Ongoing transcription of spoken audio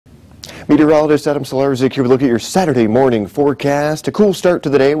Meteorologist Adam Solarzik here with a look at your Saturday morning forecast. A cool start to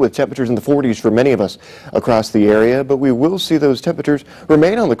the day with temperatures in the 40s for many of us across the area, but we will see those temperatures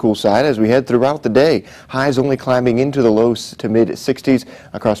remain on the cool side as we head throughout the day. Highs only climbing into the low to mid 60s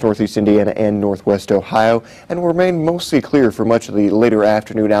across northeast Indiana and northwest Ohio, and will remain mostly clear for much of the later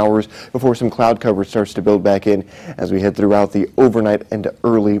afternoon hours before some cloud cover starts to build back in as we head throughout the overnight and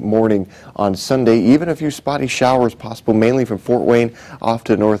early morning on Sunday. Even a few spotty showers possible, mainly from Fort Wayne off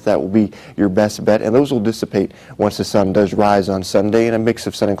to the north. That will be your best bet, and those will dissipate once the sun does rise on Sunday, and a mix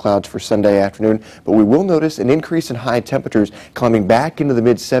of sun and clouds for Sunday afternoon. But we will notice an increase in high temperatures climbing back into the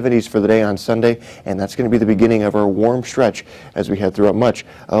mid 70s for the day on Sunday, and that's going to be the beginning of our warm stretch as we head throughout much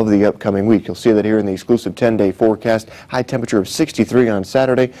of the upcoming week. You'll see that here in the exclusive 10-day forecast. High temperature of 63 on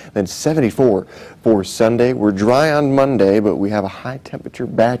Saturday, then 74 for Sunday. We're dry on Monday, but we have a high temperature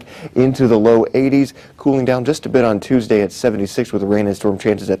back into the low 80s, cooling down just a bit on Tuesday at 76 with rain and storm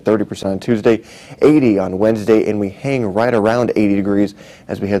chances at 30% on Tuesday, 80 on Wednesday, and we hang right around 80 degrees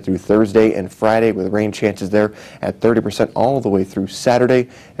as we head through Thursday and Friday with rain chances there at 30% all the way through Saturday,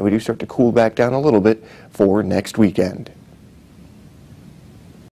 and we do start to cool back down a little bit for next weekend.